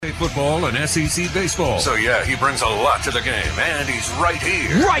football and SEC baseball. So yeah, he brings a lot to the game, and he's right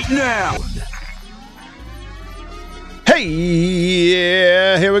here. Right now! Hey,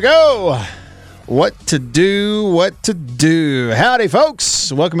 yeah, here we go. What to do. Howdy,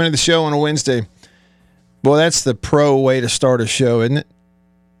 folks. Welcome into the show on a Wednesday. Boy, that's the pro way to start a show, isn't it?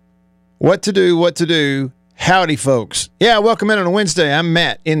 What to do. Howdy, folks. Yeah, welcome in on a Wednesday. I'm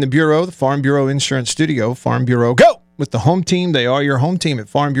Matt in the Bureau, the Farm Bureau Insurance Studio. Farm Bureau, go! With the home team. They are your home team at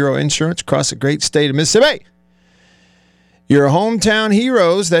Farm Bureau Insurance across the great state of Mississippi. Your hometown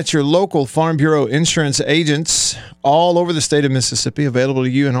heroes, that's your local Farm Bureau insurance agents all over the state of Mississippi, available to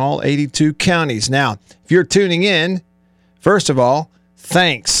you in all 82 counties. Now, if you're tuning in, first of all,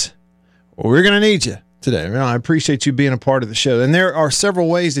 thanks. We're going to need you today. I appreciate you being a part of the show. And there are several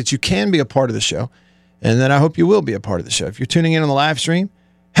ways that you can be a part of the show, and that I hope you will be a part of the show. If you're tuning in on the live stream,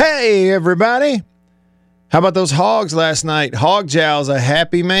 hey, everybody. How about those hogs last night? Hog Jow's a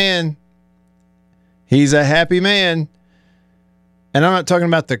happy man. He's a happy man. And I'm not talking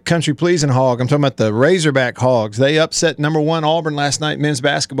about the country-pleasing hog. I'm talking about the Razorback Hogs. They upset number 1 Auburn last night, men's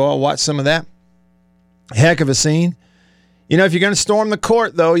basketball. I watched some of that. Heck of a scene. You know, if you're going to storm the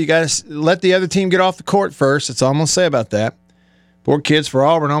court, though, you got to let the other team get off the court first. That's all I'm going to say about that. Poor kids for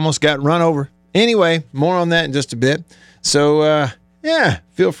Auburn almost got run over. Anyway, more on that in just a bit. So, yeah,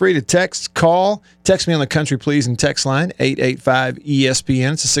 feel free to call. Text me on the Country Pleasing text line,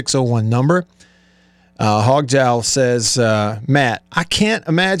 885-ESPN. It's a 601 number. Hogjowl says, Matt, I can't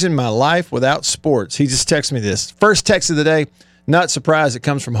imagine my life without sports. He just texted me this. First text of the day. Not surprised it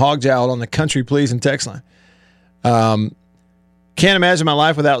comes from Hogjowl on the Country Pleasing text line. Can't imagine my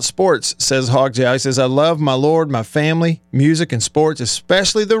life without sports, says Hogjowl. He says, I love my Lord, my family, music, and sports,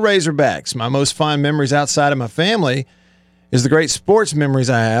 especially the Razorbacks. My most fond memories outside of my family is the great sports memories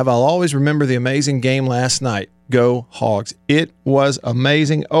I have. I'll always remember the amazing game last night. Go Hogs. It was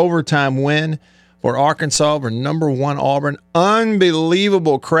amazing. Overtime win for Arkansas over number 1 Auburn.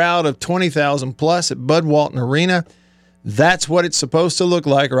 Unbelievable crowd of 20,000 plus at Bud Walton Arena. That's what it's supposed to look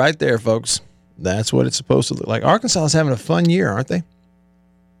like right there, folks. That's what it's supposed to look like. Arkansas is having a fun year, aren't they?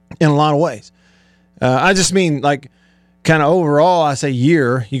 In a lot of ways. I just mean, like, kind of overall, I say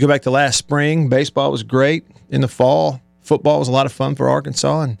year. You go back to last spring, baseball was great. In the fall, football was a lot of fun for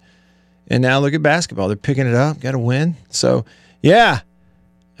Arkansas. And now look at basketball. They're picking it up, got to win. So, yeah,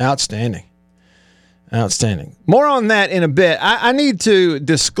 outstanding. Outstanding. More on that in a bit. I need to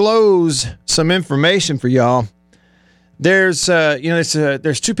disclose some information for y'all. There's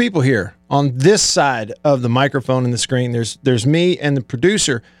there's 2 people here on this side of the microphone and the screen. There's me and the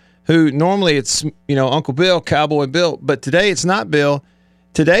producer, who normally it's Uncle Bill, Cowboy Bill, but today it's not Bill.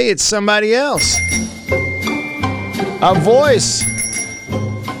 Today it's somebody else. A voice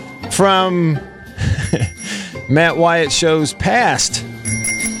from Matt Wyatt Show's past.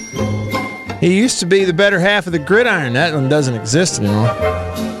 He used to be the better half of the gridiron. That one doesn't exist anymore.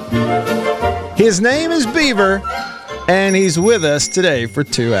 His name is Beaver, and he's with us today for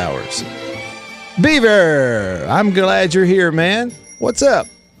 2 hours. Beaver, I'm glad you're here, man. What's up?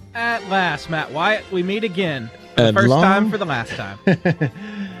 At last, Matt Wyatt, we meet again. The first time for the last time.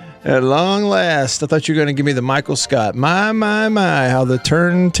 At long last. I thought you were going to give me the Michael Scott. My, how the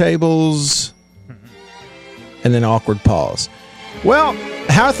turntables. And then awkward pause. Well,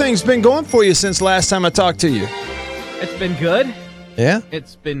 how have things been going for you since last time I talked to you? It's been good. Yeah?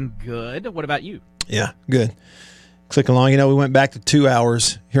 It's been good. What about you? Yeah, good. Click along. We went back to 2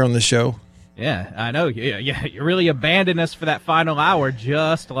 hours here on the show. Yeah, I know. Yeah, you really abandoned us for that final hour,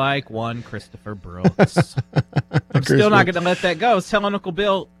 just like one Christopher Brooks. I'm still not going to let that go. I was telling Uncle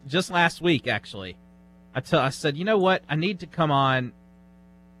Bill just last week, actually. I said, you know what? I need to come on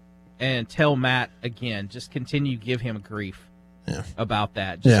and tell Matt again. Just continue to give him grief about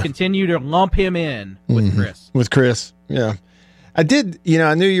that. Just continue to lump him in with Chris. With Chris, yeah. I did,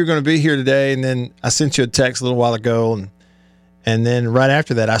 I knew you were going to be here today, and then I sent you a text a little while ago, and then right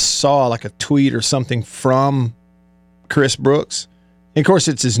after that, I saw like a tweet or something from Chris Brooks. And of course,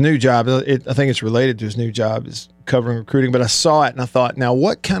 it's his new job. I think it's related to his new job, is covering recruiting. But I saw it, and I thought, now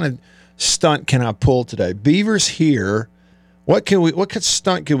what kind of stunt can I pull today? Beaver's here. What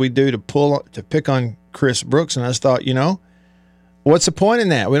stunt can we do to pick on Chris Brooks? And I just thought, what's the point in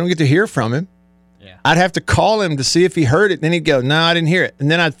that? We don't get to hear from him. Yeah. I'd have to call him to see if he heard it. And then he'd go, no, I didn't hear it. And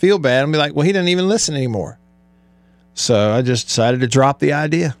then I'd feel bad and be like, well, he doesn't even listen anymore. So I just decided to drop the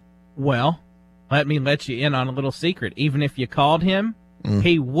idea. Well, let me let you in on a little secret. Even if you called him,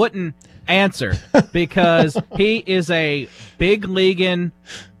 he wouldn't answer because he is a big leaguing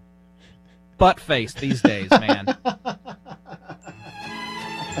butt face these days, man.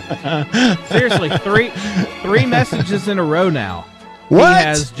 Seriously, three messages in a row now What? He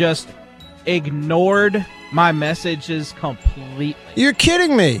has just ignored my messages completely. You're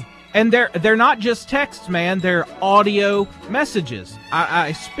kidding me. And they're not just texts, man. They're audio messages.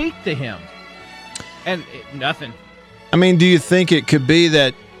 I speak to him, and nothing. I mean, do you think it could be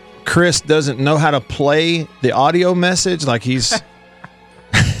that Chris doesn't know how to play the audio message? Like he's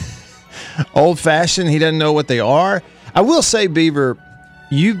old-fashioned. He doesn't know what they are. I will say, Beaver,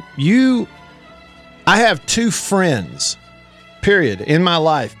 I have two friends, period, in my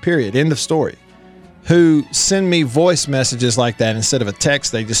life, period, end of story, who send me voice messages like that instead of a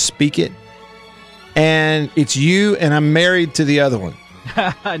text. They just speak it. And it's you, and I'm married to the other one.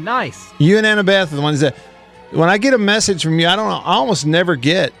 Nice. You and Annabeth are the ones that, when I get a message from you, I almost never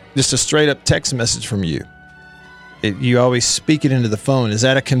get just a straight-up text message from you. You always speak it into the phone. Is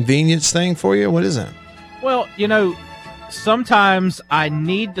that a convenience thing for you? What is that? Well, sometimes I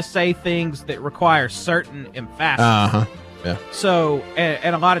need to say things that require certain emphasis. Uh-huh. Yeah. So,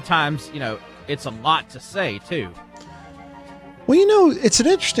 and a lot of times, it's a lot to say, too. Well, it's an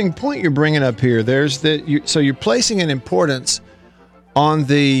interesting point you're bringing up here. So you're placing an importance on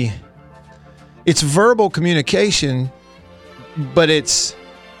it's verbal communication, but it's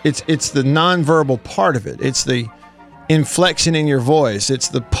the nonverbal part of it. It's the inflection in your voice. It's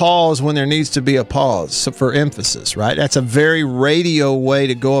the pause when there needs to be a pause for emphasis, right? That's a very radio way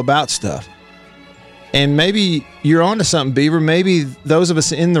to go about stuff. And maybe you're onto something, Beaver. Maybe those of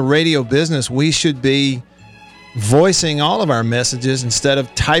us in the radio business, we should be voicing all of our messages instead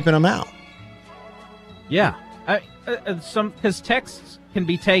of typing them out. Yeah. Because texts can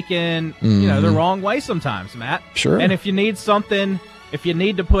be taken, the wrong way sometimes, Matt. Sure. And if you need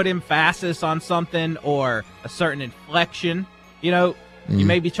to put emphasis on something or a certain inflection, you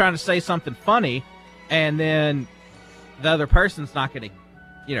may be trying to say something funny, and then the other person's not going to,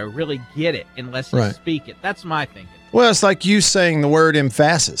 really get it unless you speak it. That's my thinking. Well, it's like you saying the word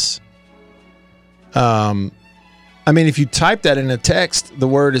emphasis. If you type that in a text, the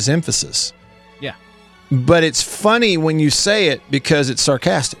word is emphasis. Yeah. But it's funny when you say it because it's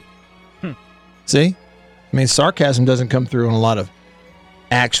sarcastic. See? Sarcasm doesn't come through in a lot of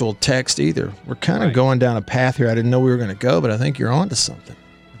actual text either. We're kind of going down a path here I didn't know we were going to go, but I think you're onto something.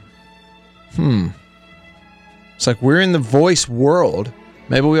 It's like we're in the voice world.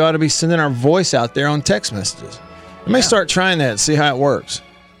 Maybe we ought to be sending our voice out there on text messages. I may start trying that and see how it works.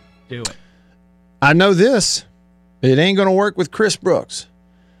 Do it. I know this. It ain't going to work with Chris Brooks,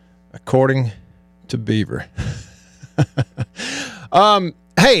 according to Beaver.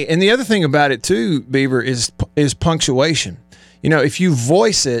 Hey, and the other thing about it too, Beaver, is punctuation. If you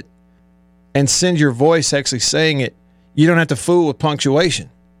voice it and send your voice actually saying it, you don't have to fool with punctuation.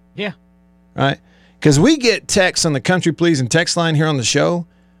 Yeah. Right? Because we get texts on the Country Pleasing text line here on the show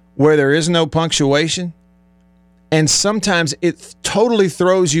where there is no punctuation, and sometimes it totally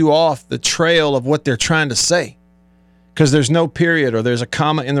throws you off the trail of what they're trying to say because there's no period or there's a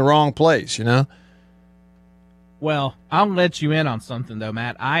comma in the wrong place, Well, I'll let you in on something, though,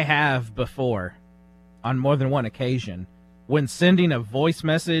 Matt. I have before, on more than one occasion, when sending a voice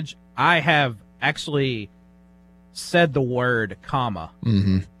message, I have actually said the word comma.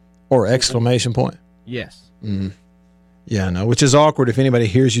 Mm-hmm. Or exclamation point. Yes. Mm-hmm. Yeah, I know, which is awkward if anybody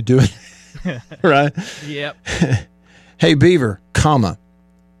hears you do it. Right? Yep. Hey, Beaver, comma.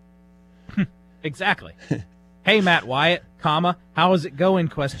 Exactly. Hey, Matt Wyatt, comma, how is it going,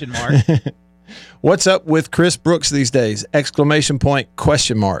 question mark. What's up with Chris Brooks these days? Exclamation point,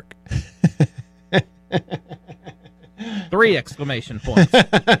 question mark. 3 exclamation points. ...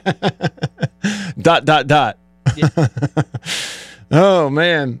 Yeah. Oh,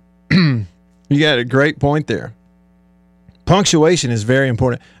 man. You got a great point there. Punctuation is very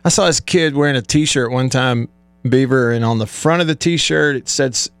important. I saw this kid wearing a T-shirt one time, Beaver, and on the front of the T-shirt it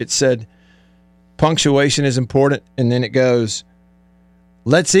said punctuation is important, and then it goes,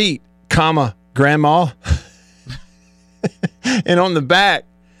 let's eat, comma, grandma. And on the back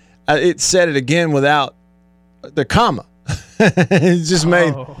it said it again without the comma. It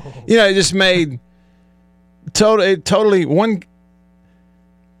just made totally one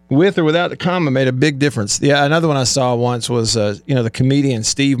with or without the comma made a big difference. Yeah, another one I saw once was the comedian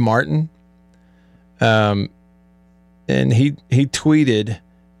Steve Martin, and he tweeted,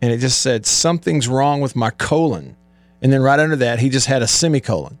 and it just said something's wrong with my colon, and then right under that he just had a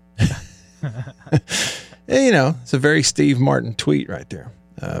semicolon. It's a very Steve Martin tweet right there.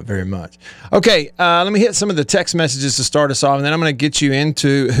 Very much. Okay, let me hit some of the text messages to start us off, and then I'm going to get you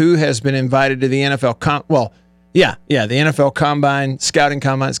into who has been invited to the NFL the NFL Combine, Scouting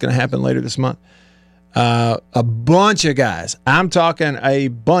Combine is going to happen later this month. A bunch of guys. I'm talking a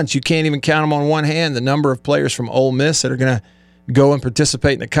bunch. You can't even count them on one hand, the number of players from Ole Miss that are going to go and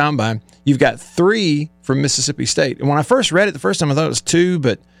participate in the combine. You've got 3 from Mississippi State. And when I first read it the first time, I thought it was 2,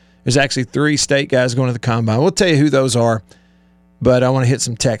 but there's actually 3 state guys going to the combine. We'll tell you who those are, but I want to hit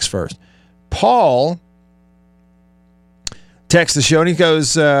some text first. Paul texts the show, and he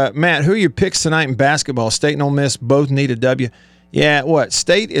goes, Matt, who are your picks tonight in basketball? State and Ole Miss both need a W. Yeah, what?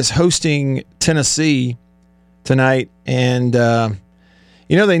 State is hosting Tennessee tonight, and,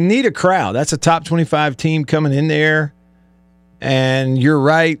 they need a crowd. That's a top 25 team coming in there. And you're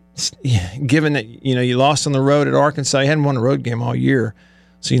right, given that, you lost on the road at Arkansas. You hadn't won a road game all year,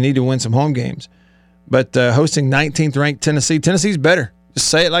 so you need to win some home games. But hosting 19th ranked Tennessee, Tennessee's better. Just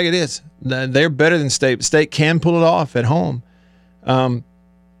say it like it is. They're better than State. But State can pull it off at home. And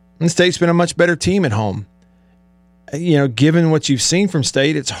State's been a much better team at home. Given what you've seen from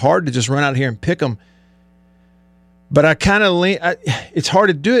State, it's hard to just run out here and pick them. But I kind of lean. It's hard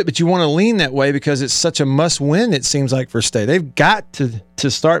to do it, but you want to lean that way because it's such a must-win. It seems like for State, they've got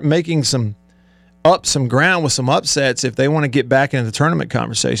to start making some ground with some upsets if they want to get back into the tournament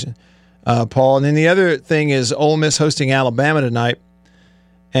conversation, Paul. And then the other thing is Ole Miss hosting Alabama tonight,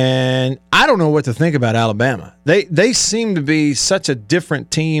 and I don't know what to think about Alabama. They seem to be such a different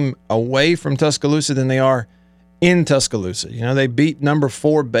team away from Tuscaloosa than they are in Tuscaloosa. They beat number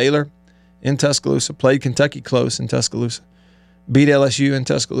 4 Baylor in Tuscaloosa, played Kentucky close in Tuscaloosa, beat LSU in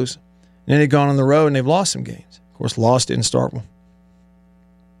Tuscaloosa. And then they've gone on the road and they've lost some games. Of course, lost in Starkville.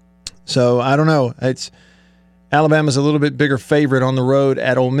 So I don't know. Alabama's a little bit bigger favorite on the road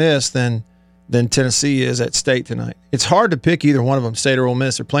at Ole Miss than Tennessee is at State tonight. It's hard to pick either one of them, State or Ole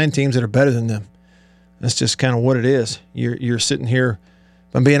Miss. They're playing teams that are better than them. That's just kind of what it is. You're sitting here,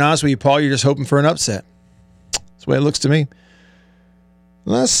 if I'm being honest with you, Paul, you're just hoping for an upset. That's the way it looks to me.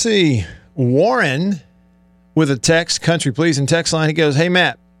 Let's see. Warren with a text, country please, in text line. He goes, hey,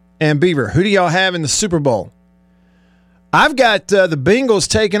 Matt and Beaver, who do y'all have in the Super Bowl? I've got the Bengals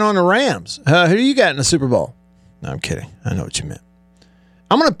taking on the Rams. Who do you got in the Super Bowl? No, I'm kidding. I know what you meant.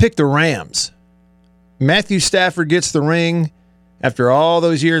 I'm going to pick the Rams. Matthew Stafford gets the ring after all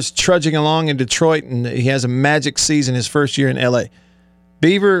those years trudging along in Detroit, and he has a magic season his first year in L.A.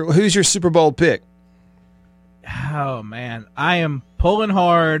 Beaver, who's your Super Bowl pick? Oh, man. I am pulling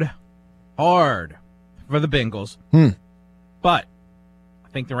hard for the Bengals. But I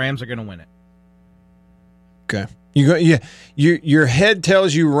think the Rams are going to win it. Okay. Your head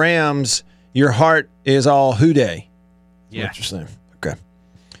tells you Rams. Your heart is all Houday. Yeah. What you're saying. Okay.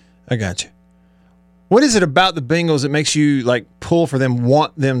 I got you. What is it about the Bengals that makes you pull for them,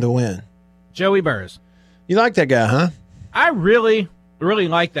 want them to win? Joey Burrs. You like that guy, huh? I really, really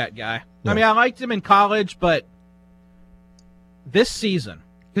like that guy. Yeah. I mean, I liked him in college, but this season,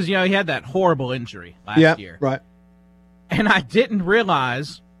 because, he had that horrible injury last year. Right. And I didn't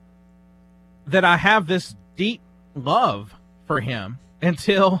realize that I have this deep love for him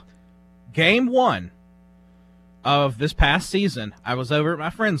until game 1 of this past season. I was over at my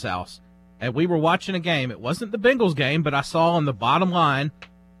friend's house, and we were watching a game. It wasn't the Bengals game, but I saw on the bottom line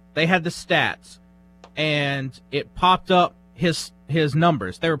they had the stats, and it popped up his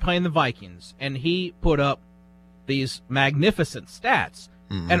numbers. They were playing the Vikings, and he put up these magnificent stats.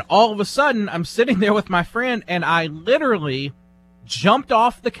 And all of a sudden, I'm sitting there with my friend, and I literally jumped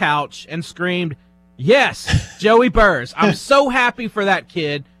off the couch and screamed, yes, Joey Burrs. I'm so happy for that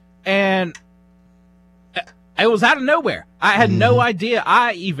kid. And it was out of nowhere. I had no idea.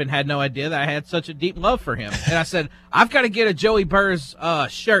 I even had no idea that I had such a deep love for him. And I said, I've got to get a Joey Burrs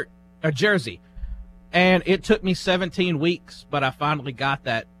shirt or jersey. And it took me 17 weeks, but I finally got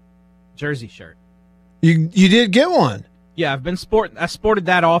that jersey shirt. You did get one? Yeah, I sported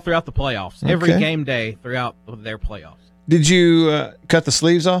that all throughout the playoffs. Okay. Every game day throughout their playoffs. Did you cut the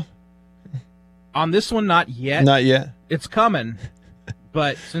sleeves off? On this one, not yet. Not yet. It's coming,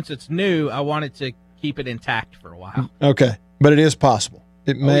 but since it's new, I wanted to keep it intact for a while. Okay, but it is possible.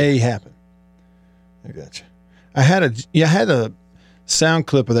 It may happen. I got you. I had a sound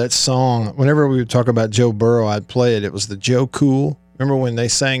clip of that song. Whenever we would talk about Joe Burrow, I'd play it. It was the Joe Cool. Remember when they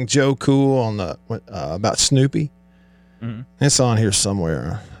sang Joe Cool on the about Snoopy? Mm-hmm. It's on here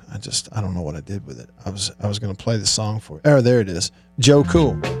somewhere. I don't know what I did with it. I was going to play the song for you. Oh, there it is. Joe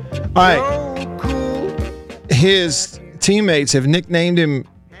Cool. All right. His teammates have nicknamed him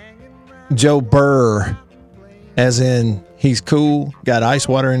Joe Burr, as in he's cool, got ice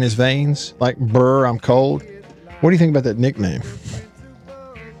water in his veins, like Burr, I'm cold. What do you think about that nickname?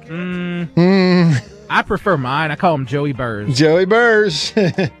 I prefer mine. I call him Joey Burrs. Joey Burrs.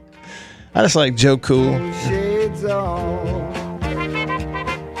 I just like Joe Cool.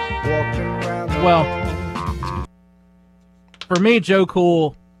 Well, for me, Joe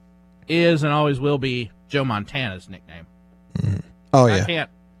Cool is and always will be Joe Montana's nickname. Mm-hmm. Oh, yeah.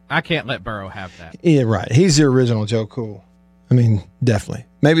 I can't let Burrow have that. Yeah, right. He's the original Joe Cool. I mean, definitely.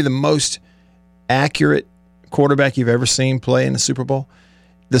 Maybe the most accurate quarterback you've ever seen play in the Super Bowl.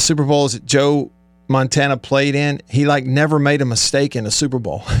 The Super Bowls that Joe Montana played in, he never made a mistake in a Super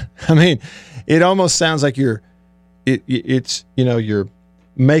Bowl. I mean, it almost sounds like you're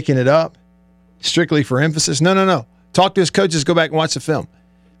making it up strictly for emphasis. No. Talk to his coaches, go back and watch the film.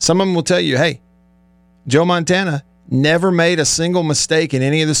 Some of them will tell you, hey, Joe Montana never made a single mistake in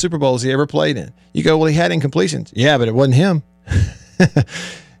any of the Super Bowls he ever played in. You go, well, he had incompletions. Yeah, but it wasn't him.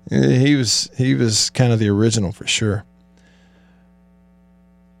 He was kind of the original for sure.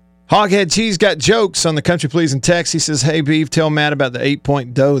 Hoghead Cheese got jokes on the Country Pleasing text. He says, hey, Beef, tell Matt about the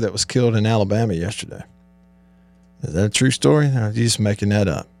 8-point doe that was killed in Alabama yesterday. Is that a true story? Or are you just making that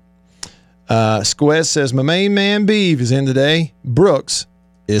up? Squez says, my main man Beef is in today. Brooks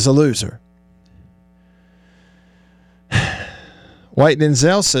is a loser. White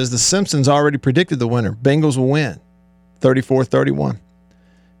Denzel says, the Simpsons already predicted the winner. Bengals will win. 34-31.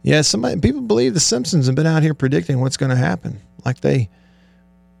 Yeah, people believe the Simpsons have been out here predicting what's going to happen. Like they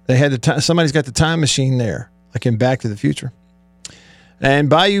had the time. Somebody's got the time machine there, like in Back to the Future. And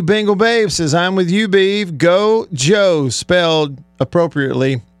Bayou Bengal Babe says, I'm with you, Beeve. Go Joe, spelled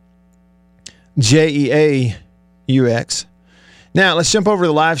appropriately Jeaux. Now, let's jump over to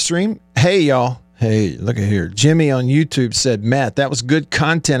the live stream. Hey, y'all. Hey, look at here. Jimmy on YouTube said, Matt, that was good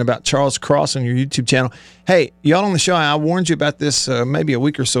content about Charles Cross on your YouTube channel. Hey, y'all on the show, I warned you about this maybe a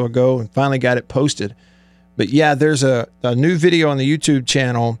week or so ago and finally got it posted. But yeah, there's a new video on the YouTube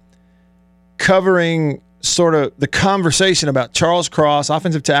channel covering sort of the conversation about Charles Cross,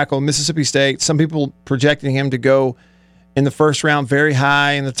 offensive tackle, Mississippi State. Some people projecting him to go in the first round very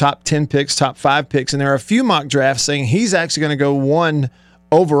high in the top 10 picks, top 5 picks. And there are a few mock drafts saying he's actually going to go 1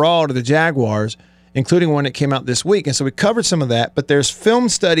 overall to the Jaguars, including one that came out this week. And so we covered some of that, but there's film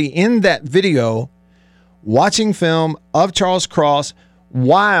study in that video, watching film of Charles Cross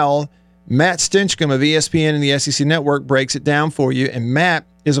while Matt Stinchcomb of ESPN and the SEC Network breaks it down for you. And Matt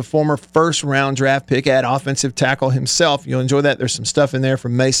is a former first-round draft pick at offensive tackle himself. You'll enjoy that. There's some stuff in there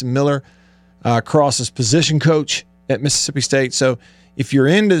from Mason Miller, Cross's position coach at Mississippi State. So if you're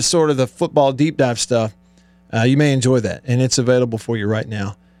into sort of the football deep dive stuff, you may enjoy that. And it's available for you right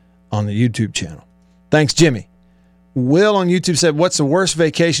now on the YouTube channel. Thanks, Jimmy. Will on YouTube said, what's the worst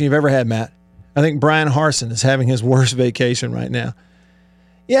vacation you've ever had, Matt? I think Brian Harsin is having his worst vacation right now.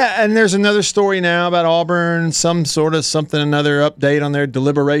 Yeah, and there's another story now about Auburn, some sort of another update on their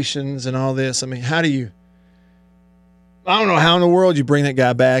deliberations and all this. I mean, I don't know how in the world you bring that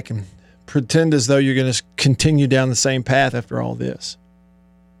guy back and pretend as though you're going to continue down the same path after all this.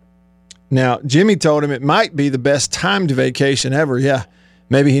 Now, Jimmy told him it might be the best timed vacation ever. Yeah,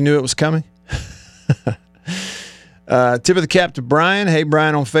 maybe he knew it was coming. Tip of the cap to Brian. Hey,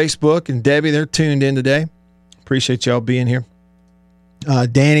 Brian on Facebook and Debbie, they're tuned in today. Appreciate y'all being here.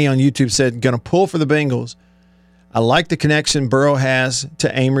 Danny on YouTube said, going to pull for the Bengals. I like the connection Burrow has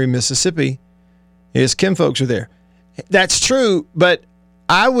to Amory, Mississippi. His kinfolks are there. That's true, but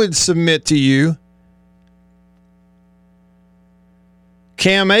I would submit to you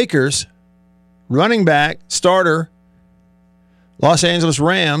Cam Akers, running back, starter, Los Angeles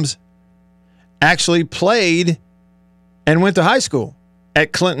Rams, actually played and went to high school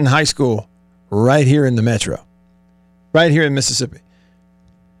at Clinton High School right here in the metro, right here in Mississippi.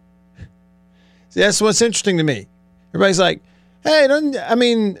 See, that's what's interesting to me. Everybody's like, hey,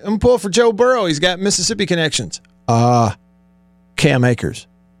 I'm pulling for Joe Burrow. He's got Mississippi connections. Cam Akers.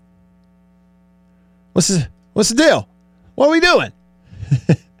 What's the deal? What are we doing?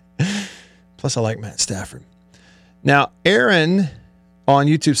 Plus, I like Matt Stafford. Now, Aaron on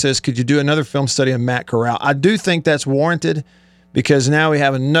YouTube says, could you do another film study on Matt Corral? I do think that's warranted because now we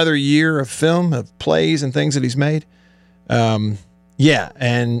have another year of film, of plays and things that he's made. Yeah,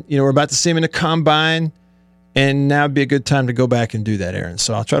 and we're about to see him in the combine, and now would be a good time to go back and do that, Aaron.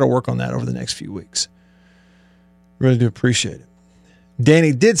 So I'll try to work on that over the next few weeks. Really do appreciate it.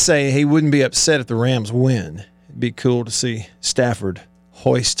 Danny did say he wouldn't be upset if the Rams win. It'd be cool to see Stafford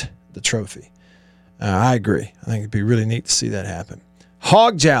hoist the trophy. I agree. I think it'd be really neat to see that happen.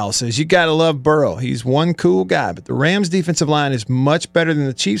 Hogjowl says, you got to love Burrow. He's one cool guy, but the Rams' defensive line is much better than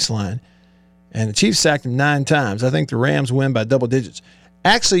the Chiefs' line, and the Chiefs sacked him 9 times. I think the Rams win by double digits.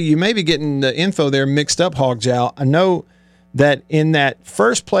 Actually, you may be getting the info there mixed up, Hogjowl. I know that in that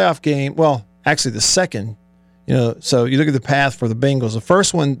first playoff game, well, actually the second, so you look at the path for the Bengals. The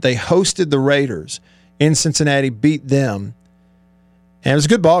first one, they hosted the Raiders in Cincinnati, beat them, and it was a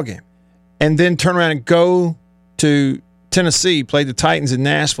good ball game. And then turn around and go to Tennessee, played the Titans in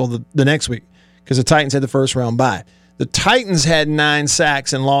Nashville the next week because the Titans had the first round bye. The Titans had 9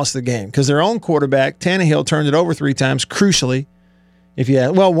 sacks and lost the game because their own quarterback, Tannehill, turned it over 3 times, crucially.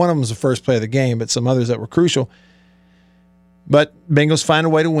 One of them was the first play of the game, but some others that were crucial. But Bengals find a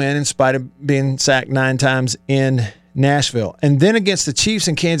way to win in spite of being sacked 9 times in Nashville. And then against the Chiefs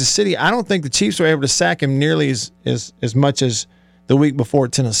in Kansas City, I don't think the Chiefs were able to sack him nearly as much as the week before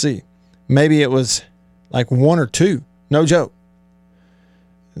at Tennessee. Maybe it was like 1 or 2. No joke.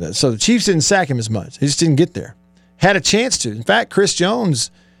 So the Chiefs didn't sack him as much. He just didn't get there. Had a chance to. In fact, Chris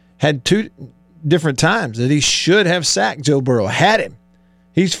Jones had 2 different times that he should have sacked Joe Burrow. Had him.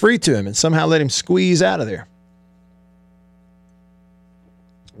 He's free to him and somehow let him squeeze out of there.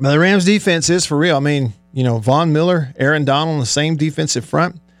 But the Rams defense is for real. I mean, Von Miller, Aaron Donald, the same defensive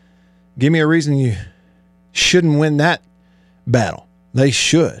front. Give me a reason you shouldn't win that battle. They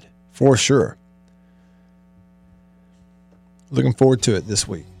should, for sure. Looking forward to it this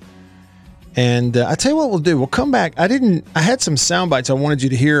week. And I tell you what we'll do. We'll come back. I had some sound bites I wanted you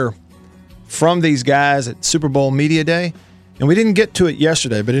to hear from these guys at Super Bowl Media Day. And we didn't get to it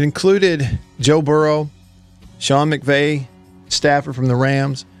yesterday, but it included Joe Burrow, Sean McVay, Stafford from the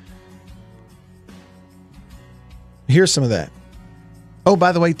Rams. Here's some of that. Oh,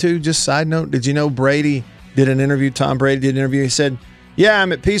 by the way, too, just side note, did you know Tom Brady did an interview? He said, yeah,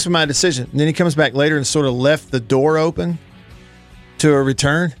 I'm at peace with my decision. And then he comes back later and sort of left the door open to a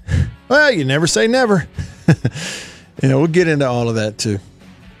return. Well, you never say never. We'll get into all of that, too.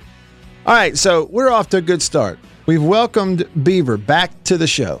 All right, so we're off to a good start. We've welcomed Beaver back to the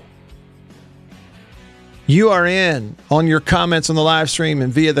show. You are in on your comments on the live stream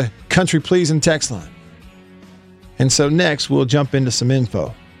and via the Country Pleasing text line. And so next, we'll jump into some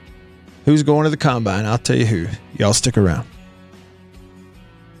info. Who's going to the Combine? I'll tell you who. Y'all stick around.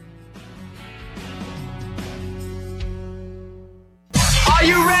 Are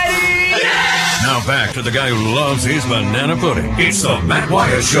you ready? Yeah! Now back to the guy who loves his banana pudding. It's the Matt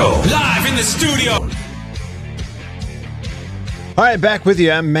Wyatt Show. Live in the studio. All right, back with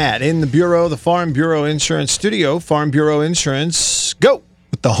you. I'm Matt in the Bureau, the Farm Bureau Insurance Studio. Farm Bureau Insurance, go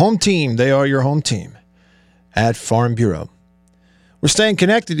with the home team. They are your home team at Farm Bureau. We're staying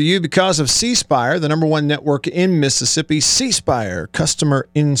connected to you because of C Spire, the #1 network in Mississippi. C Spire, customer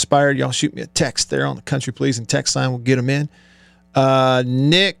inspired. Y'all shoot me a text there on the Country Pleasing text line. We'll get them in.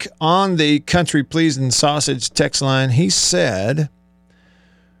 Nick on the Country Pleasing Sausage text line, he said,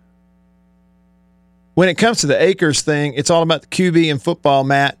 when it comes to the Akers thing, it's all about the QB in football,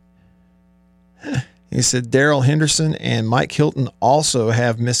 Matt. He said Darrell Henderson and Mike Hilton also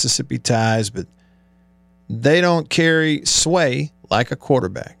have Mississippi ties, but they don't carry sway like a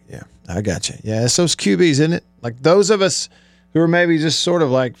quarterback. Yeah, I got you. Yeah, it's those QBs, isn't it? Like those of us who are maybe just sort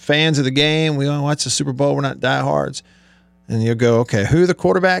of like fans of the game. We only watch the Super Bowl. We're not diehards. And you'll go, okay, who are the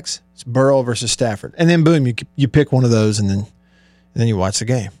quarterbacks? It's Burrow versus Stafford. And then, boom, you pick one of those, and then you watch the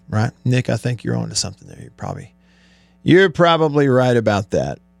game, right? Nick, I think you're on to something there. You're probably right about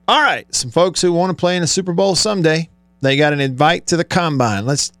that. All right, some folks who want to play in the Super Bowl someday, they got an invite to the Combine.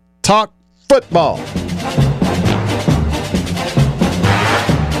 Let's talk football.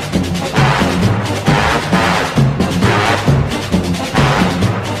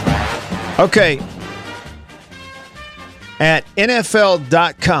 Okay. At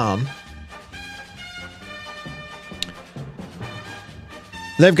NFL.com,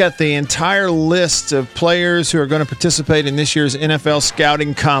 they've got the entire list of players who are going to participate in this year's NFL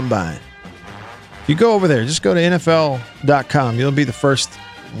Scouting Combine. If you go over there, just go to NFL.com. You'll be the first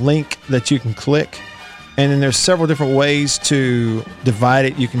link that you can click. And then there's several different ways to divide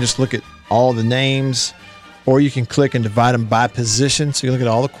it. You can just look at all the names, or you can click and divide them by position. So you look at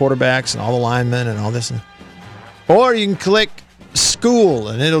all the quarterbacks and all the linemen and all this. Or you can click school,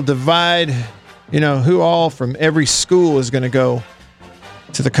 and it'll divide, who all from every school is going to go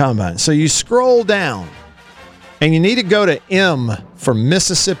to the Combine. So you scroll down, and you need to go to M for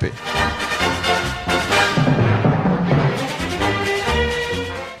Mississippi.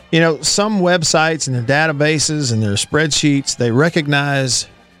 Some websites and their databases and their spreadsheets, they recognize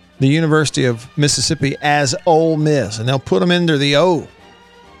the University of Mississippi as Ole Miss, and they'll put them into the O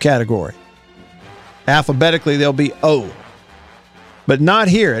category. Alphabetically, they'll be O. But not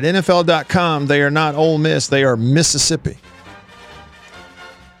here. At NFL.com, they are not Ole Miss. They are Mississippi.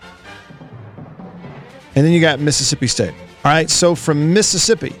 And then you got Mississippi State. All right, so from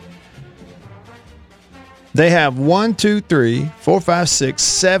Mississippi, they have 1, 2, 3, 4, 5, 6,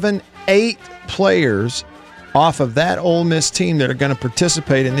 7, 8 players off of that Ole Miss team that are going to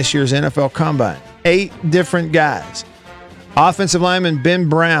participate in this year's NFL Combine. 8 different guys. Offensive lineman Ben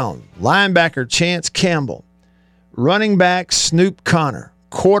Brown, linebacker Chance Campbell, running back Snoop Connor,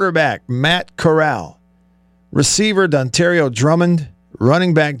 quarterback Matt Corral, receiver Dontario Drummond,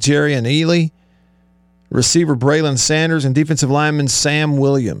 running back Jerry and Ely, receiver Braylon Sanders, and defensive lineman Sam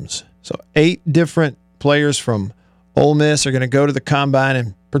Williams. So 8 different players from Ole Miss are going to go to the combine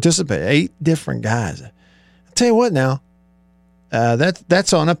and participate. 8 different guys. I'll tell you what now,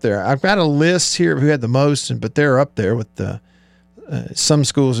 that's on up there. I've got a list here of who had the most, but they're up there with some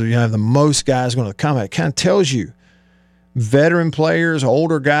schools who have the most guys going to the combine. It kind of tells you veteran players,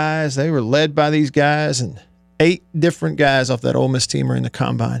 older guys, they were led by these guys, and 8 different guys off that Ole Miss team are in the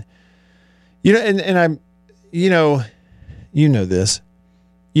combine. You know, and I'm, you know this.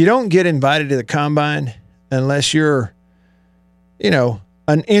 You don't get invited to the combine unless you're,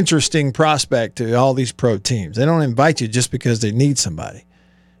 an interesting prospect to all these pro teams. They don't invite you just because they need somebody.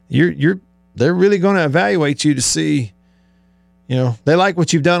 They're really going to evaluate you to see, they like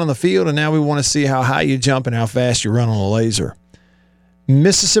what you've done on the field, and now we want to see how high you jump and how fast you run on a laser.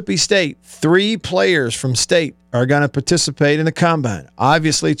 Mississippi State, 3 players from State are going to participate in the combine.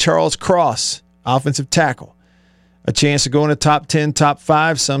 Obviously, Charles Cross, offensive tackle. A chance to go in the top 10, top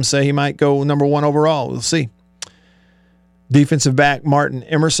 5. Some say he might go number 1 overall. We'll see. Defensive back Martin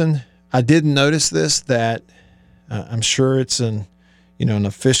Emerson. I did notice this, that I'm sure it's an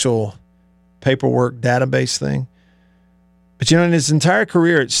official paperwork database thing. But in his entire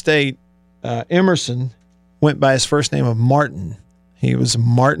career at State, Emerson went by his first name of Martin. He was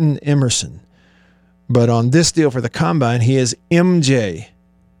Martin Emerson. But on this deal for the combine, he is MJ.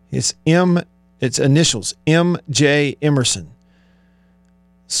 It's initials, MJ Emerson.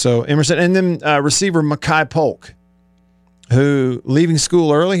 So Emerson. And then receiver Mekhi Polk, who leaving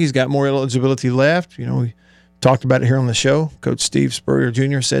school early, he's got more eligibility left. We talked about it here on the show. Coach Steve Spurrier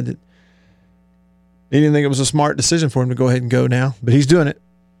Jr. said that he didn't think it was a smart decision for him to go ahead and go now, but he's doing it.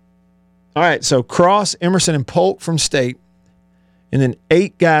 All right, so Cross, Emerson, and Polk from State, and then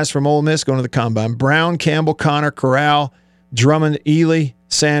 8 guys from Ole Miss going to the combine: Brown, Campbell, Connor, Corral, Drummond, Ely,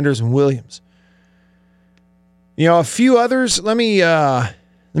 Sanders, and Williams. A few others. Let me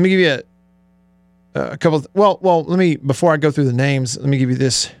give you a couple. Before I go through the names, let me give you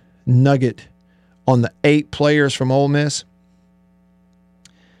this nugget on the 8 players from Ole Miss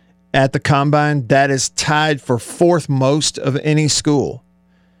at the combine. That is tied for 4th most of any school.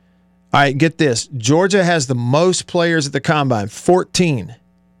 All right, get this. Georgia has the most players at the combine, 14.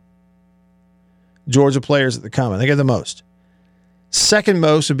 Georgia players at the combine. They got the most. Second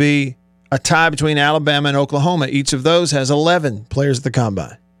most would be a tie between Alabama and Oklahoma. Each of those has 11 players at the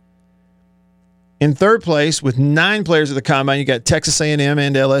combine. In third place, with 9 players at the combine, you got Texas A&M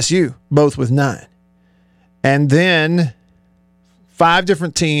and LSU, both with 9. And then 5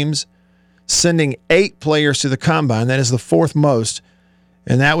 different teams sending 8 players to the combine. That is the 4th most.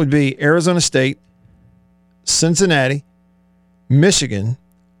 And that would be Arizona State, Cincinnati, Michigan,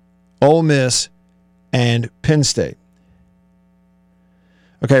 Ole Miss, and Penn State.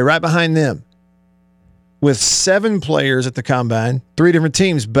 Okay, right behind them, with 7 players at the combine, 3 different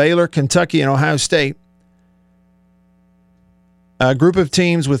teams: Baylor, Kentucky, and Ohio State. A group of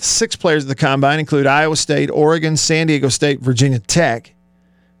teams with 6 players at the combine include Iowa State, Oregon, San Diego State, Virginia Tech.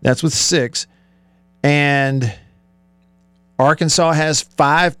 That's with 6. And Arkansas has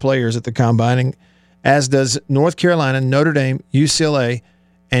 5 players at the combine, as does North Carolina, Notre Dame, UCLA,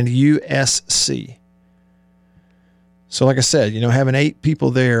 and USC. So like I said, having 8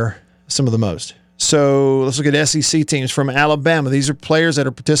 people there, some of the most. So let's look at SEC teams from Alabama. These are players that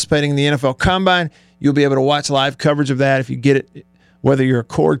are participating in the NFL Combine. You'll be able to watch live coverage of that if you get it, whether you're a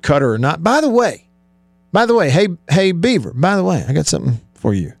cord cutter or not. By the way, hey Beaver, by the way, I got something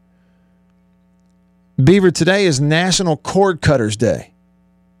for you. Beaver, today is National Cord Cutters Day.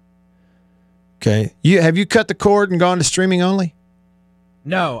 Okay. Have you cut the cord and gone to streaming only?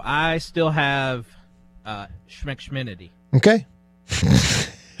 No, I still have Schmick-Schminity. Okay.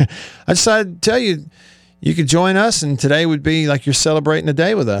 I decided to tell you, you could join us, and today would be like you're celebrating a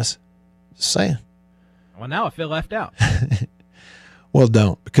day with us. Just saying. Well, now I feel left out. Well,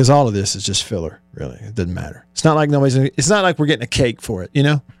 don't, because all of this is just filler, really. It doesn't matter. It's not like it's not like we're getting a cake for it,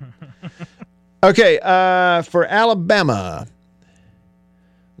 Okay, for Alabama,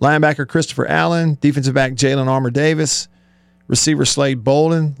 linebacker Christopher Allen, defensive back Jalen Armour-Davis, receiver Slade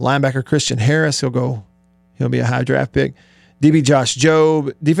Bolden, linebacker Christian Harris. He'll be a high draft pick. DB Josh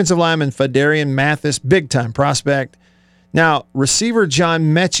Jobe, defensive lineman Fadarian Mathis, big-time prospect. Now, receiver John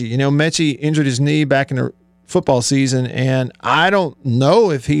Mechie. Mechie injured his knee back in the football season, and I don't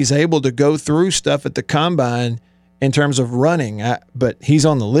know if he's able to go through stuff at the combine in terms of running, but he's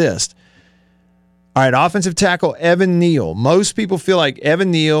on the list. All right, offensive tackle Evan Neal. Most people feel like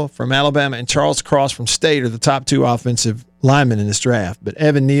Evan Neal from Alabama and Charles Cross from State are the top 2 offensive linemen in this draft. But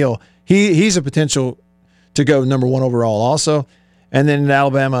Evan Neal, he's a potential to go number 1 overall also. And then in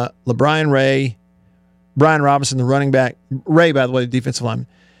Alabama, LeBron Ray, Brian Robinson, the running back. Ray, by the way, the defensive lineman.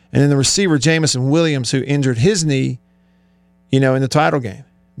 And then the receiver, Jamison Williams, who injured his knee, in the title game.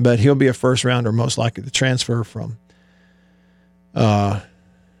 But he'll be a first-rounder, most likely to transfer from Ohio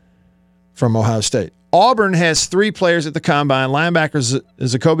State. Auburn has 3 players at the combine. Linebacker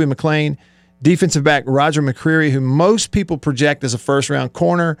Zacoby McClain, defensive back Roger McCreary, who most people project as a first-round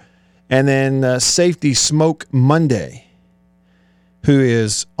corner, and then safety Smoke Monday, who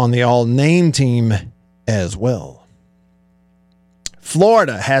is on the all-name team as well.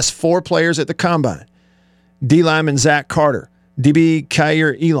 Florida has 4 players at the combine. D lineman Zach Carter, DB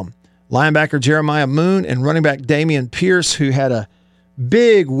Kyer Elam, linebacker Jeremiah Moon, and running back Damian Pierce, who had a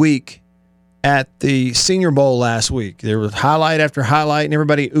big week at the Senior Bowl last week. There was highlight after highlight, and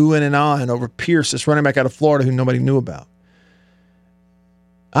everybody oohing and ahhing over Pierce, this running back out of Florida who nobody knew about.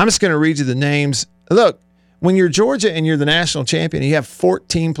 I'm just going to read you the names. Look, when you're Georgia and you're the national champion, you have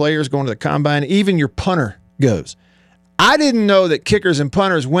 14 players going to the combine. Even your punter goes. I didn't know that kickers and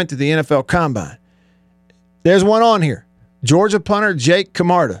punters went to the NFL combine. There's one on here. Georgia punter Jake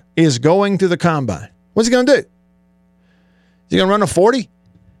Camarda is going to the combine. What's he going to do? Is he going to run a 40?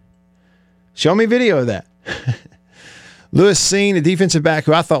 Show me video of that. Lewis Seen, a defensive back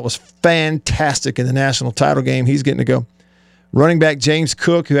who I thought was fantastic in the national title game. He's getting to go. Running back James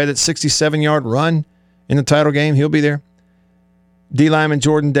Cook, who had that 67-yard run in the title game. He'll be there. D lineman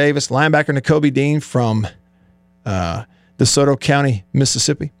Jordan Davis. Linebacker N'Kobe Dean from DeSoto County,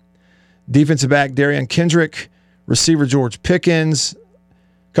 Mississippi. Defensive back Darian Kendrick. Receiver George Pickens.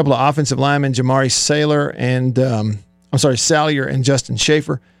 A couple of offensive linemen, Jamari Salyer and Justin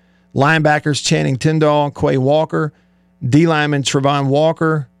Schaefer. Linebackers Channing Tyndall and Quay Walker. D lineman Trevon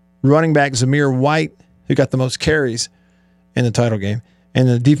Walker. Running back Zamir White, who got the most carries in the title game. And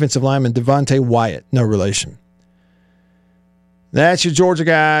the defensive lineman Devontae Wyatt, no relation. That's your Georgia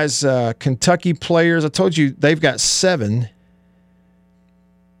guys. Kentucky players, I told you they've got 7.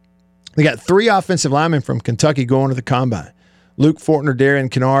 They got 3 offensive linemen from Kentucky going to the combine. Luke Fortner, Darian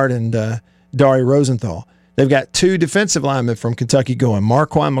Kennard, and Dari Rosenthal. They've got 2 defensive linemen from Kentucky going,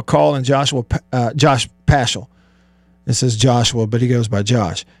 Marquand McCall and Josh Paschal. It says Joshua, but he goes by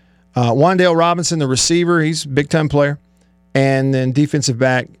Josh. Wandale Robinson, the receiver, he's a big-time player. And then defensive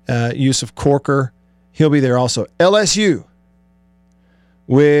back Yusuf Corker, he'll be there also. LSU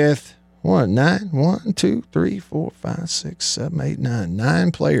with 9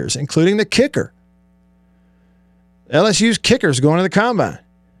 players, including the kicker. LSU's kicker's going to the combine.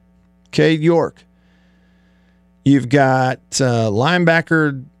 Cade York. You've got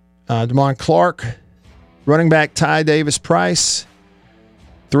linebacker Damon Clark, running back Ty Davis Price,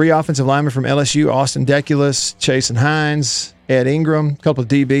 3 offensive linemen from LSU, Austin Deculus, Chasen Hines, Ed Ingram, a couple of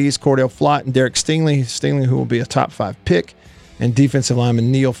DBs, Cordell Flott and Derek Stingley, who will be a top 5 pick, and defensive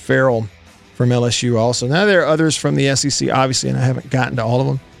lineman Neil Farrell from LSU also. Now there are others from the SEC, obviously, and I haven't gotten to all of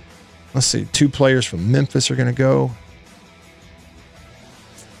them. Let's see, 2 players from Memphis are going to go.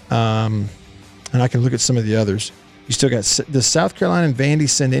 And I can look at some of the others. You still got, does South Carolina and Vandy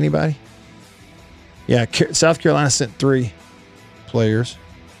send anybody? Yeah, South Carolina sent 3 players.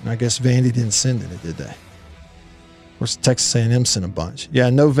 And I guess Vandy didn't send any, did they? Of course, Texas A&M sent a bunch. Yeah,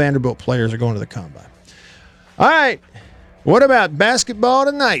 no Vanderbilt players are going to the combine. All right, what about basketball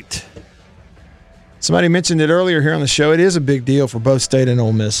tonight? Somebody mentioned it earlier here on the show. It is a big deal for both State and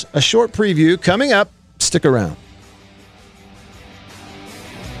Ole Miss. A short preview coming up. Stick around.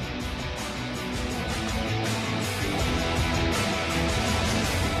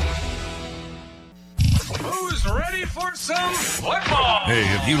 Some football. Hey,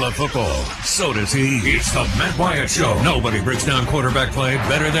 if you love football, so does he. It's the Matt Wyatt Show. Nobody breaks down quarterback play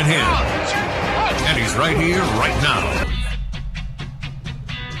better than him. And he's right here, right now.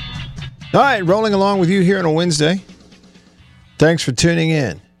 All right, rolling along with you here on a Wednesday. Thanks for tuning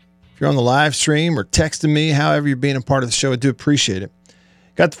in. If you're on the live stream or texting me, however you're being a part of the show, I do appreciate it.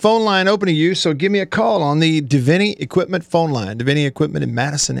 Got the phone line open to you, so give me a call on the Deviney Equipment phone line. Deviney Equipment in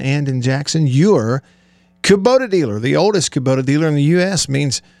Madison and in Jackson. Your Kubota dealer, the oldest Kubota dealer in the U.S.,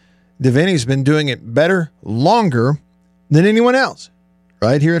 means Deviney's been doing it better, longer than anyone else,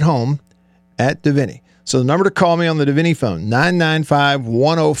 right here at home at Deviney. So the number to call me on the Deviney phone,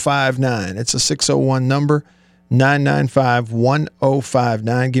 995-1059. It's a 601 number,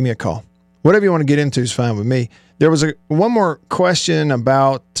 995-1059. Give me a call. Whatever you want to get into is fine with me. There was one more question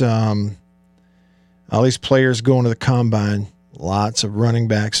about all these players going to the combine. Lots of running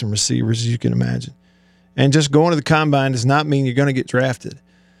backs and receivers, as you can imagine. And just going to the combine does not mean you're going to get drafted.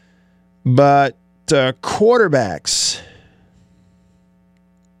 But quarterbacks,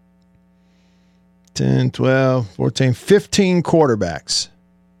 10, 12, 14, 15 quarterbacks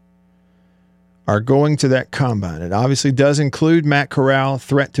are going to that combine. It obviously does include Matt Corral,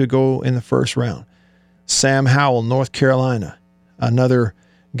 threat to go in the first round. Sam Howell, North Carolina, another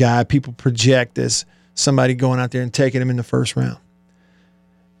guy people project as somebody going out there and taking him in the first round.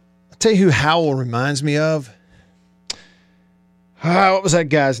 I'll tell you who Howell reminds me of. What was that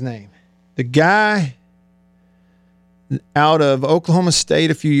guy's name? The guy out of Oklahoma State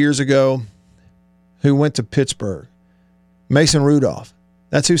a few years ago who went to Pittsburgh. Mason Rudolph.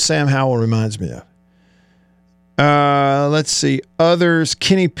 That's who Sam Howell reminds me of. Let's see. Others,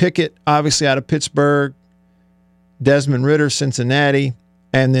 Kenny Pickett, obviously out of Pittsburgh. Desmond Ridder, Cincinnati.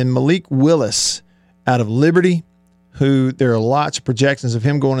 And then Malik Willis out of Liberty, who there are lots of projections of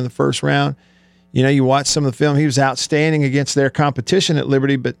him going in the first round. You know, you watch some of the film. He was outstanding against their competition at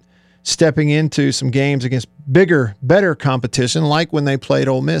Liberty, but stepping into some games against bigger, better competition, like when they played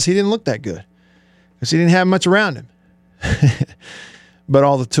Ole Miss, he didn't look that good because he didn't have much around him. But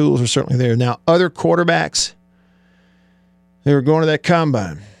all the tools are certainly there. Now, other quarterbacks who are going to that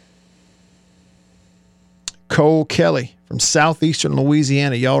combine. Cole Kelly from southeastern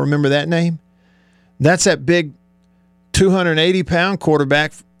Louisiana. Y'all remember that name? That's that big 280-pound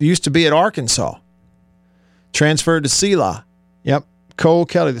quarterback used to be at Arkansas. Transferred to Selah. Yep, Cole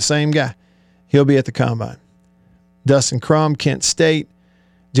Kelly, the same guy. He'll be at the combine. Dustin Crum, Kent State.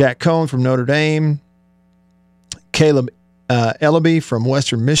 Jack Cohn from Notre Dame. Caleb Ellaby from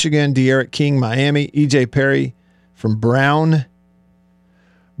Western Michigan. De'Aaron King, Miami. E.J. Perry from Brown.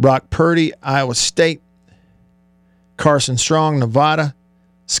 Brock Purdy, Iowa State. Carson Strong, Nevada.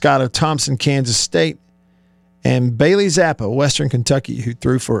 Scotto Thompson, Kansas State. And Bailey Zappa, Western Kentucky, who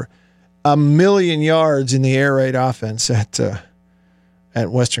threw for 1,000,000 yards in the air raid offense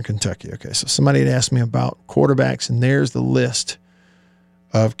at Western Kentucky. Okay, so somebody had asked me about quarterbacks, and there's the list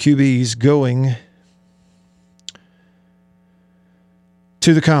of QBs going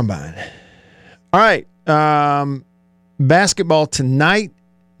to the combine. All right, basketball tonight,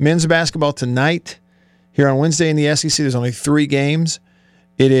 men's basketball tonight here on Wednesday in the SEC. There's only 3 games.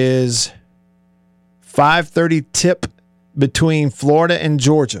 It is 5:30 tip between Florida and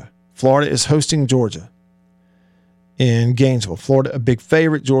Georgia. Florida is hosting Georgia in Gainesville. Florida, a big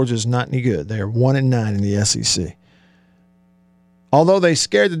favorite. Georgia is not any good. They are 1-9 in the SEC. Although they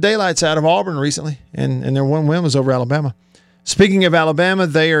scared the daylights out of Auburn recently, and their one win was over Alabama. Speaking of Alabama,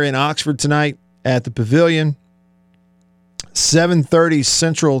 they are in Oxford tonight at the Pavilion. 7:30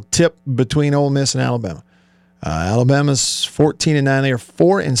 Central tip between Ole Miss and Alabama. Alabama's 14-9. They are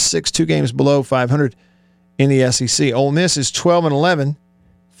 4-6, 2 games below 500 in the SEC. Ole Miss is 12-11,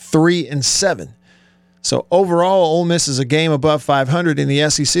 3-7. So overall, Ole Miss is a game above 500 in the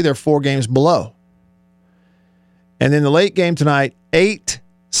SEC. They're 4 games below. And then the late game tonight, 8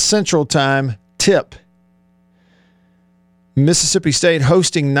 Central Time tip. Mississippi State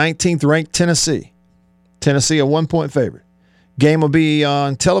hosting 19th ranked Tennessee. Tennessee a 1-point favorite. Game will be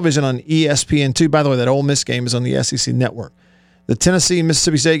on television on ESPN2. By the way, that Ole Miss game is on the SEC Network. The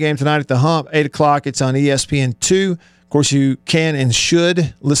Tennessee-Mississippi State game tonight at the Hump, 8 o'clock. It's on ESPN2. Of course, you can and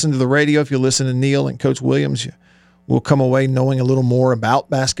should listen to the radio. If you listen to Neil and Coach Williams, you will come away knowing a little more about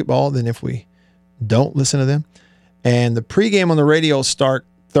basketball than if we don't listen to them. And the pregame on the radio will start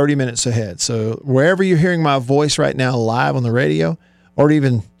 30 minutes ahead. So wherever you're hearing my voice right now live on the radio or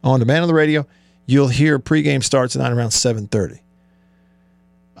even on demand on the radio, you'll hear pregame starts tonight around 7:30.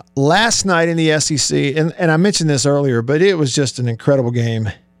 Last night in the SEC, and I mentioned this earlier, but it was just an incredible game.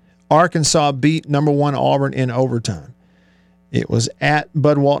 Arkansas beat number 1 Auburn in overtime. It was at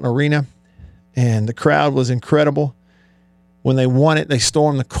Bud Walton Arena, and the crowd was incredible. When they won it, they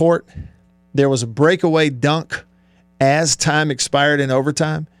stormed the court. There was a breakaway dunk as time expired in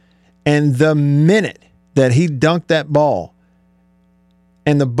overtime, and the minute that he dunked that ball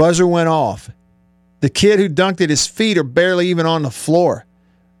and the buzzer went off, the kid who dunked it, his feet are barely even on the floor,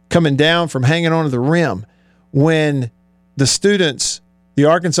 coming down from hanging onto the rim, when the students, the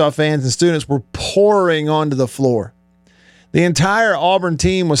Arkansas fans and students, were pouring onto the floor. The entire Auburn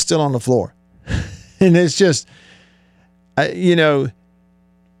team was still on the floor. And it's just, they'll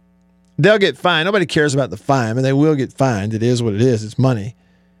get fined. Nobody cares about the fine. I mean, they will get fined. It is what it is. It's money.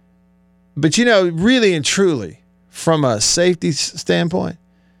 But, really and truly, from a safety standpoint,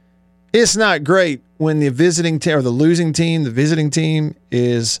 it's not great when the visiting team or the losing team, the visiting team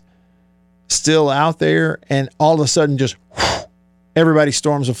is still out there and all of a sudden just everybody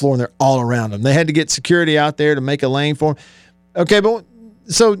storms the floor and they're all around them. They had to get security out there to make a lane for them. Okay, but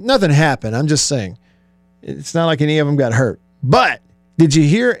so nothing happened. I'm just saying. It's not like any of them got hurt. But did you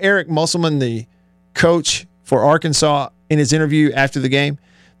hear Eric Musselman, the coach for Arkansas, in his interview after the game?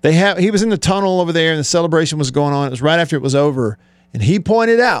 He was in the tunnel over there and the celebration was going on. It was right after it was over. And he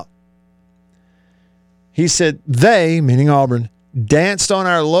pointed out, he said, they, meaning Auburn, danced on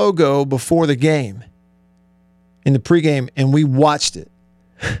our logo before the game in the pregame, and we watched it.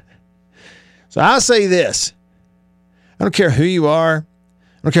 So I'll say this. I don't care who you are.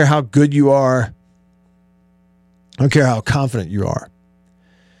 I don't care how good you are. I don't care how confident you are.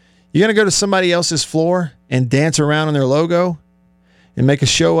 You're going to go to somebody else's floor and dance around on their logo and make a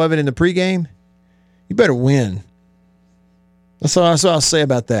show of it in the pregame? You better win. That's all I'll say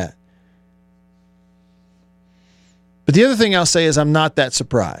about that. But the other thing I'll say is I'm not that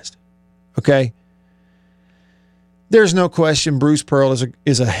surprised. Okay? There's no question Bruce Pearl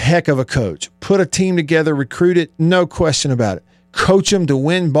is a heck of a coach. Put a team together, recruit it, no question about it. Coach them to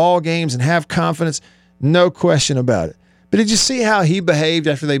win ball games and have confidence, no question about it. But did you see how he behaved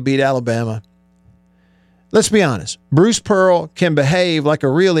after they beat Alabama? Let's be honest. Bruce Pearl can behave like a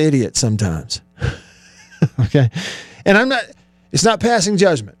real idiot sometimes. Okay? And it's not passing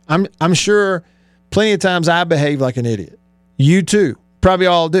judgment. I'm sure plenty of times I behave like an idiot. You too. Probably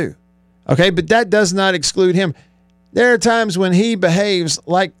all do. Okay? But that does not exclude him. There are times when he behaves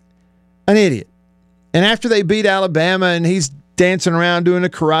like an idiot. And after they beat Alabama and he's dancing around doing a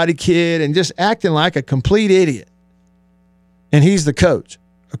Karate Kid and just acting like a complete idiot. And he's the coach.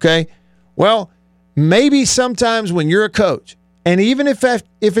 Okay? Well, maybe sometimes when you're a coach, and even if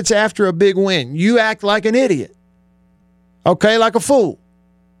it's after a big win, you act like an idiot. Okay? Like a fool.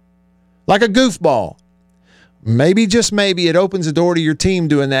 Like a goofball. Maybe, just maybe, it opens the door to your team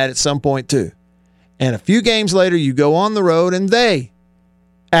doing that at some point too. And a few games later, you go on the road and they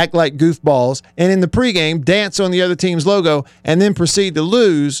act like goofballs and in the pregame dance on the other team's logo and then proceed to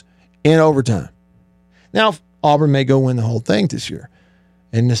lose in overtime. Now, Auburn may go win the whole thing this year,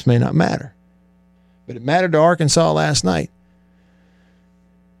 and this may not matter. But it mattered to Arkansas last night.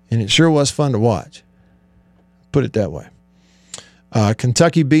 And it sure was fun to watch. Put it that way.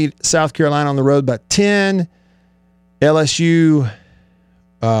 Kentucky beat South Carolina on the road by 10. LSU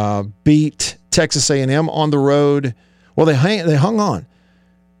beat Texas A&M on the road. Well, they hung on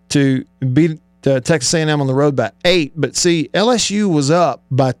to beat Texas A&M on the road by 8. But see, LSU was up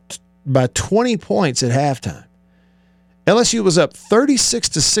by 20 points at halftime. LSU was up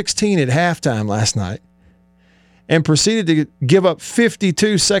 36-16 at halftime last night and proceeded to give up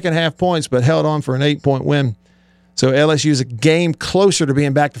 52 second-half points but held on for an 8-point win. So LSU is a game closer to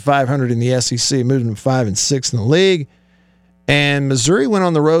being back to 500 in the SEC, moving them 5-6 in the league. And Missouri went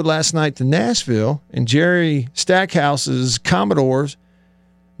on the road last night to Nashville, and Jerry Stackhouse's Commodores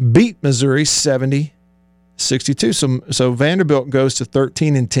beat Missouri 70-62. So Vanderbilt goes to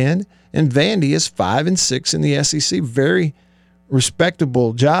 13-10, and Vandy is 5-6 in the SEC. Very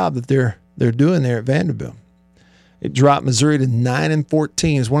respectable job that they're doing there at Vanderbilt. It dropped Missouri to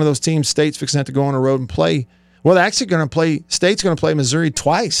 9-14. It's one of those teams State's fixing to have to go on the road and play. Well, they're actually going to play. State's going to play Missouri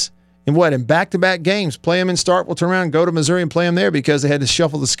twice. In back-to-back games. Play them in Starkville, turn around, go to Missouri and play them there because they had to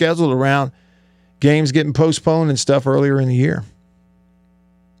shuffle the schedule around games getting postponed and stuff earlier in the year.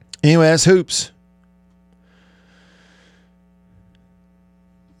 Anyway, that's hoops.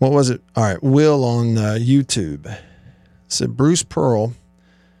 What was it? All right, Will on YouTube said Bruce Pearl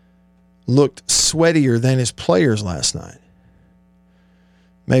looked sweatier than his players last night.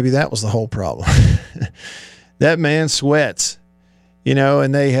 Maybe that was the whole problem. That man sweats,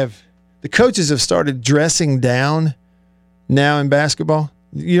 and the coaches have started dressing down now in basketball.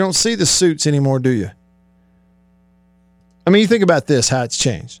 You don't see the suits anymore, do you? I mean, you think about this, how it's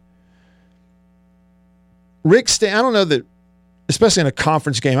changed. I don't know that, especially in a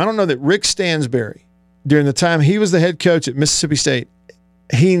conference game, I don't know that Rick Stansbury, during the time he was the head coach at Mississippi State,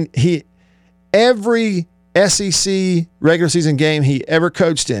 he every SEC regular season game he ever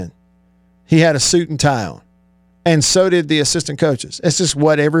coached in, he had a suit and tie on. And so did the assistant coaches. It's just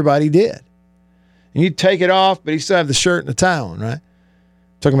what everybody did. And you'd take it off, but you still have the shirt and the tie on, right?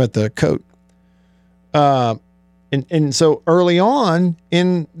 Talking about the coat. And so early on,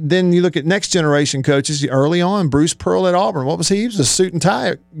 then you look at next generation coaches, early on, Bruce Pearl at Auburn. What was he? He was a suit and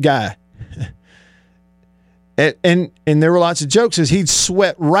tie guy. and there were lots of jokes as he'd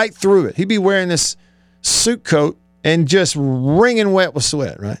sweat right through it. He'd be wearing this suit coat and just wringing wet with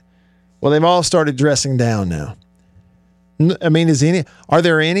sweat, right? Well, they've all started dressing down now. I mean, are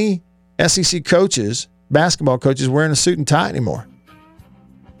there any SEC coaches, basketball coaches, wearing a suit and tie anymore?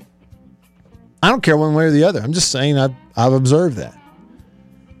 I don't care one way or the other. I'm just saying I've observed that.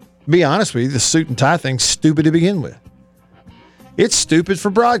 Be honest with you, the suit and tie thing's stupid to begin with. It's stupid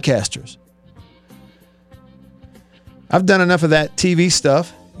for broadcasters. I've done enough of that TV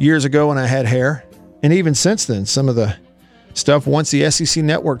stuff years ago when I had hair, and even since then, some of the stuff once the SEC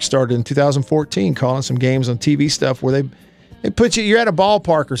network started in 2014, calling some games on TV stuff where they put you're at a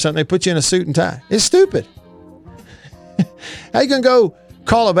ballpark or something, they put you in a suit and tie. It's stupid. How you going to go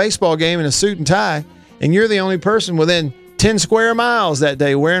call a baseball game in a suit and tie and you're the only person within 10 square miles that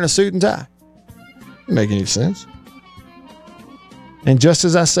day wearing a suit and tie? Doesn't make any sense. And just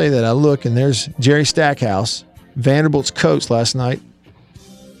as I say that, I look and there's Jerry Stackhouse, Vanderbilt's coach last night.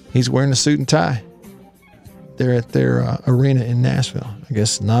 He's wearing a suit and tie. They're at their arena in Nashville. I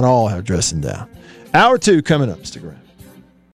guess not all have dressing down. Hour 2 coming up. Stick around.